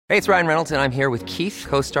Hey, it's Ryan Reynolds, and I'm here with Keith,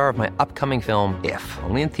 co-star of my upcoming film, If,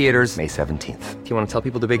 only in theaters May 17th. Do you want to tell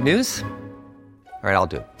people the big news? All right, I'll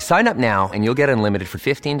do it. Sign up now and you'll get unlimited for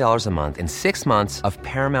 $15 a month and 6 months of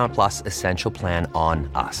Paramount Plus Essential Plan on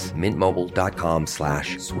us.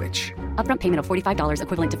 MintMobile.com/switch. Upfront payment of $45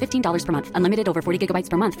 equivalent to $15 per month. Unlimited over 40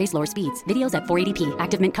 gigabytes per month. Face lower speeds. Videos at 480p.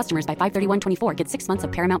 Active Mint customers by 531.24 get 6 months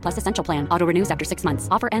of Paramount Plus Essential Plan. Auto renews after 6 months.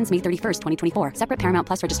 Offer ends May 31st, 2024. Separate Paramount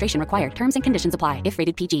Plus registration required. Terms and conditions apply if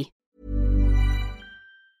rated PG.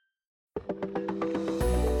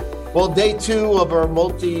 Well, day 2 of our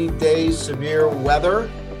multi-day severe weather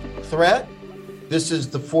threat. This is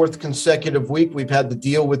the 4th consecutive week we've had to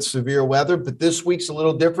deal with severe weather, but this week's a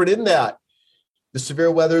little different in that the severe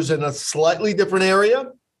weather's in a slightly different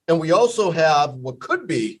area, and we also have what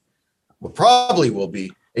probably will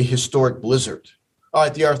be a historic blizzard. All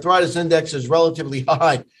right, the arthritis index is relatively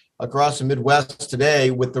high across the Midwest today,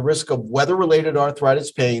 with the risk of weather-related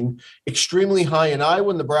arthritis pain extremely high in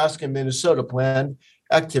Iowa, Nebraska, and Minnesota. Planned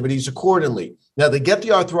activities accordingly. Now, to get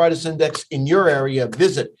the arthritis index in your area,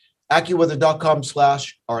 visit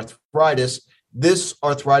AccuWeather.com/arthritis. This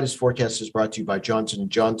arthritis forecast is brought to you by Johnson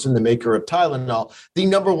 & Johnson, the maker of Tylenol, the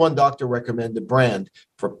 #1 doctor-recommended brand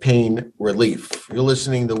for pain relief. You're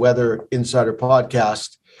listening to the Weather Insider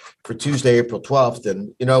podcast for Tuesday, April 12th.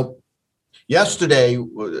 And, yesterday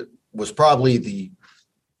was probably the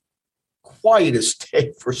quietest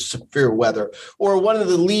day for severe weather, or one of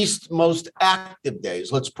the most active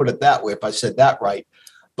days. Let's put it that way, if I said that right.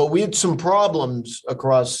 But we had some problems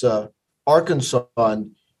across Arkansas.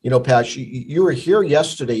 And, Pat, you were here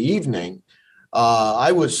yesterday evening.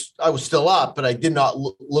 I was still up, but I did not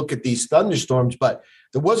look at these thunderstorms. But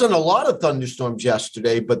there wasn't a lot of thunderstorms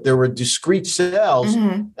yesterday, but there were discrete cells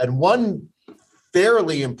and one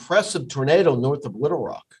fairly impressive tornado north of Little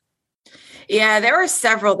Rock. Yeah, there were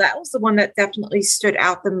several. That was the one that definitely stood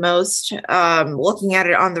out the most. Looking at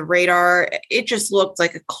it on the radar, it just looked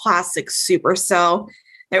like a classic supercell.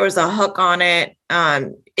 There was a hook on it.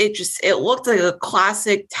 It looked like a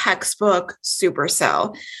classic textbook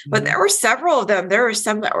supercell. But there were several of them. There were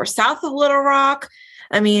some that were south of Little Rock.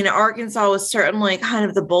 I mean, Arkansas was certainly kind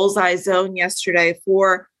of the bullseye zone yesterday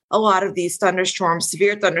for a lot of these thunderstorms,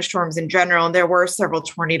 severe thunderstorms in general. And there were several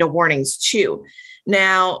tornado warnings too.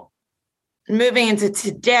 Now, moving into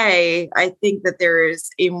today, I think that there is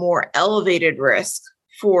a more elevated risk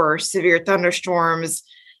for severe thunderstorms,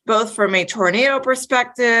 both from a tornado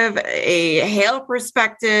perspective, a hail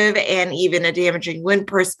perspective, and even a damaging wind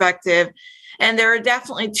perspective. And there are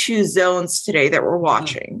definitely 2 zones today that we're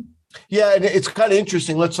watching. Yeah, and it's kind of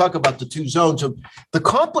interesting. Let's talk about the 2 zones. So the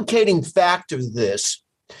complicating factor of this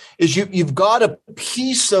is you've got a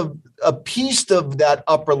piece of that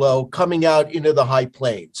upper low coming out into the high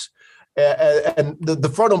plains. And the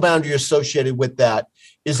frontal boundary associated with that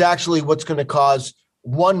is actually what's going to cause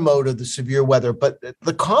one mode of the severe weather. But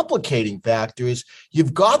the complicating factor is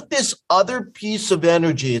you've got this other piece of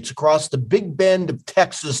energy. It's across the Big Bend of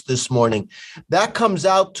Texas this morning. That comes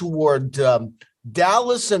out toward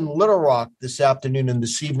Dallas and Little Rock this afternoon and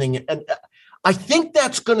this evening. And I think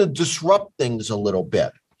that's going to disrupt things a little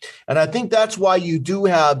bit. And I think that's why you do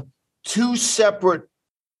have 2 separate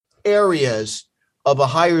areas of a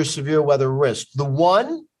higher severe weather risk. The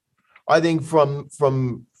one, I think, from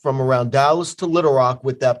around Dallas to Little Rock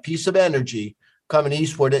with that piece of energy coming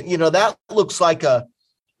eastward, and that looks like a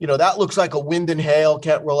wind and hail.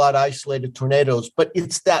 Can't rule out isolated tornadoes, but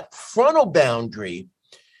it's that frontal boundary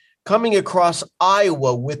coming across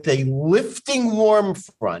Iowa with a lifting warm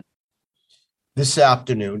front this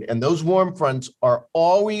afternoon, and those warm fronts are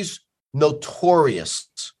always notorious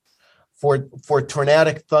for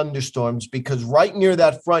tornadic thunderstorms, because right near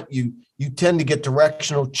that front, you tend to get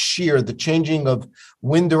directional shear, the changing of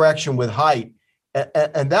wind direction with height.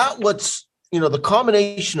 And that the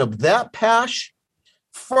combination of that pash,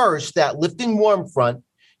 first, that lifting warm front,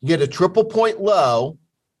 you get a triple point low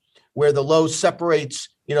where the low separates,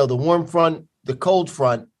 the warm front, the cold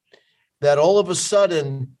front, that all of a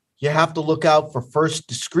sudden you have to look out for first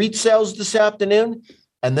discrete cells this afternoon,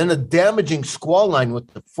 and then a damaging squall line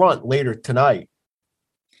with the front later tonight.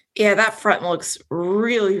 Yeah, that front looks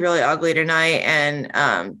really, really ugly tonight. And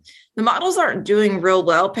the models aren't doing real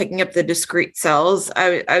well picking up the discrete cells.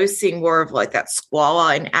 I was seeing more of like that squall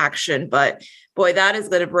line action, but boy, that is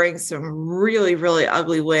going to bring some really, really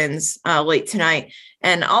ugly winds late tonight.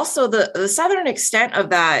 And also the southern extent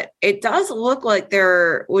of that, it does look like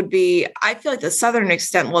there would be, I feel like the southern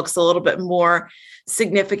extent looks a little bit more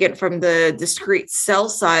significant from the discrete cell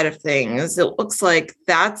side of things. It looks like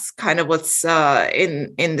that's kind of what's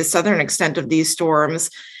in the southern extent of these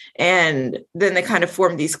storms. And then they kind of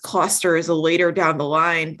form these clusters later down the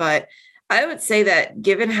line. But I would say that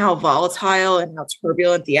given how volatile and how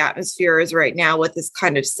turbulent the atmosphere is right now with this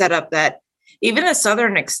kind of setup, that even a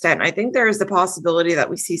southern extent, I think there is the possibility that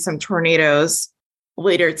we see some tornadoes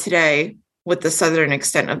later today with the southern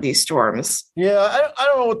extent of these storms. Yeah, I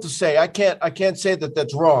don't know what to say. I can't say that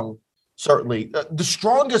that's wrong. Certainly, the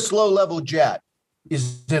strongest low-level jet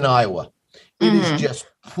is in Iowa. It is just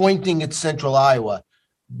pointing at central Iowa.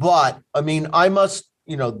 But I mean,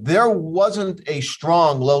 there wasn't a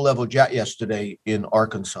strong low-level jet yesterday in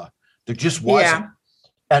Arkansas. There just wasn't. Yeah.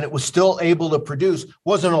 And it was still able to produce.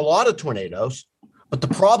 Wasn't a lot of tornadoes. But the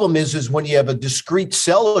problem is when you have a discrete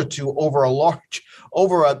cell or two over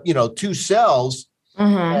two cells,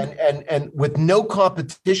 and with no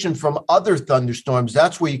competition from other thunderstorms,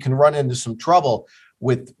 that's where you can run into some trouble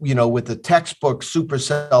with the textbook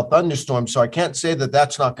supercell thunderstorm. So I can't say that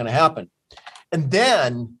that's not going to happen. And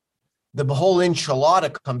then the whole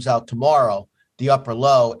enchilada comes out tomorrow, the upper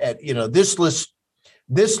low. At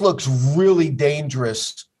this looks really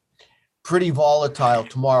dangerous, pretty volatile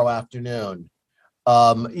tomorrow afternoon.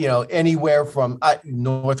 Anywhere from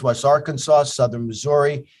northwest Arkansas, southern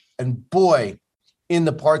Missouri, and boy, in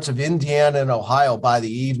the parts of Indiana and Ohio by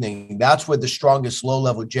the evening, that's where the strongest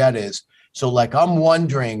low-level jet is. So, I'm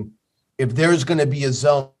wondering if there's going to be a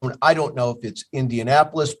zone. I don't know if it's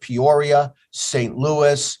Indianapolis, Peoria, St.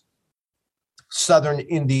 Louis, southern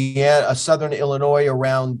Indiana, southern Illinois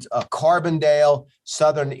around Carbondale,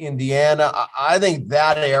 southern Indiana. I think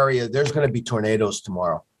that area, there's going to be tornadoes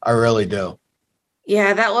tomorrow. I really do.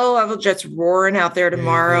 Yeah, that low level jet's roaring out there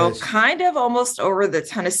tomorrow, kind of almost over the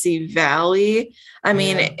Tennessee Valley. I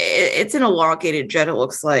mean, it's an elongated jet, it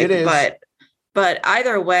looks like. It is. But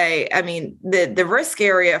either way, I mean, the risk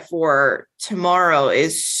area for tomorrow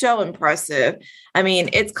is so impressive. I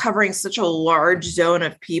mean, it's covering such a large zone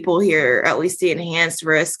of people here, at least the enhanced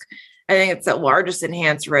risk. I think it's the largest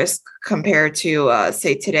enhanced risk compared to,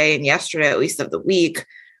 say, today and yesterday, at least of the week.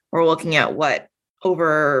 We're looking at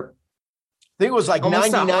over... I think it was like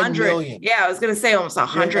 99 million. Yeah, I was going to say almost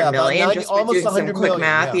 100 million. Just by doing some quick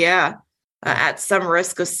math. Yeah. At some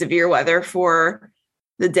risk of severe weather for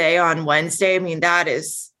the day on Wednesday. I mean, that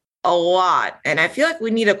is a lot. And I feel like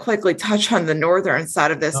we need to quickly touch on the northern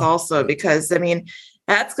side of this also, because, I mean,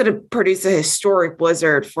 that's going to produce a historic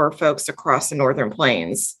blizzard for folks across the northern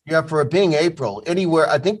plains. Yeah, for it being April, anywhere.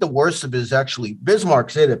 I think the worst of it is actually,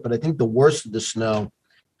 Bismarck's hit it, but I think the worst of the snow,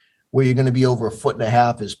 where you're going to be over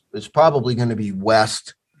 1.5 feet is probably going to be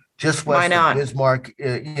just west of Bismarck,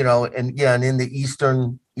 and in the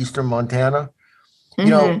eastern Montana,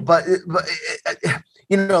 but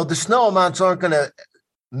the snow amounts aren't going to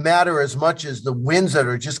matter as much as the winds that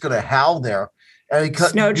are just going to howl there. And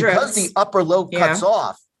because the upper low cuts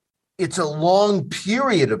off, it's a long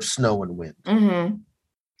period of snow and wind. Mm-hmm.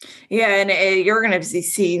 Yeah, and you're going to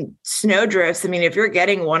see snow drifts. I mean, if you're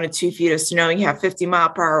getting 1 to 2 feet of snow, you have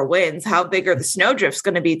 50-mile-per-hour winds. How big are the snow drifts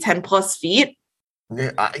going to be? 10 plus feet?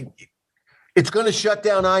 Yeah, it's going to shut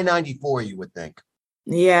down I-94, you would think.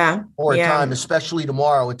 Yeah. For a time, especially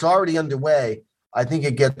tomorrow. It's already underway. I think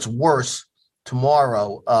it gets worse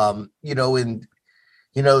tomorrow. The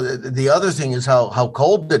other thing is how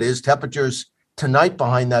cold it is. Temperatures tonight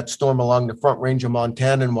behind that storm along the Front Range of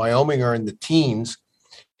Montana and Wyoming are in the teens.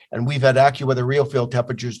 And we've had AccuWeather real field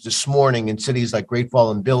temperatures this morning in cities like Great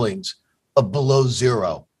Falls and Billings of below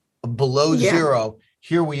zero. Zero.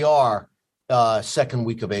 Here we are, second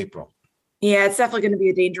week of April. Yeah, it's definitely going to be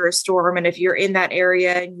a dangerous storm. And if you're in that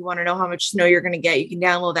area and you want to know how much snow you're going to get, you can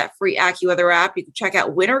download that free AccuWeather app. You can check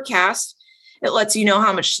out Wintercast. It lets you know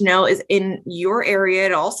how much snow is in your area.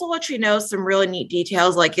 It also lets you know some really neat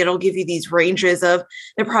details, like it'll give you these ranges of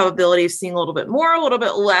the probability of seeing a little bit more, a little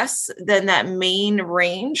bit less than that main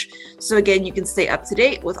range. So again, you can stay up to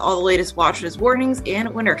date with all the latest watches, warnings, and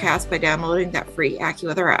Wintercast by downloading that free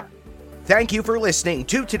AccuWeather app. Thank you for listening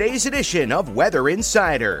to today's edition of Weather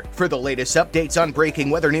Insider. For the latest updates on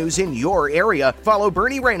breaking weather news in your area, follow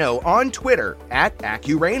Bernie Rayno on Twitter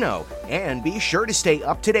 @AccuRayno. And be sure to stay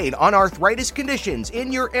up to date on arthritis conditions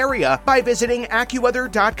in your area by visiting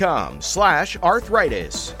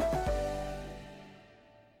AccuWeather.com/arthritis.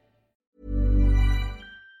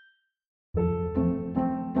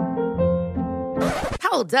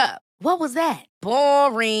 Hold up. What was that?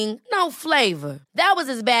 Boring. No flavor. That was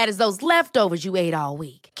as bad as those leftovers you ate all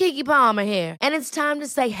week. Keke Palmer here, and it's time to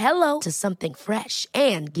say hello to something fresh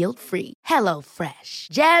and guilt-free. HelloFresh.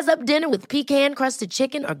 Jazz up dinner with pecan-crusted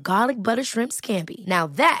chicken or garlic butter shrimp scampi. Now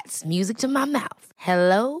that's music to my mouth.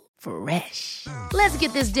 HelloFresh. Let's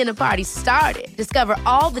get this dinner party started. Discover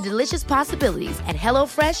all the delicious possibilities at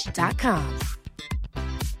HelloFresh.com.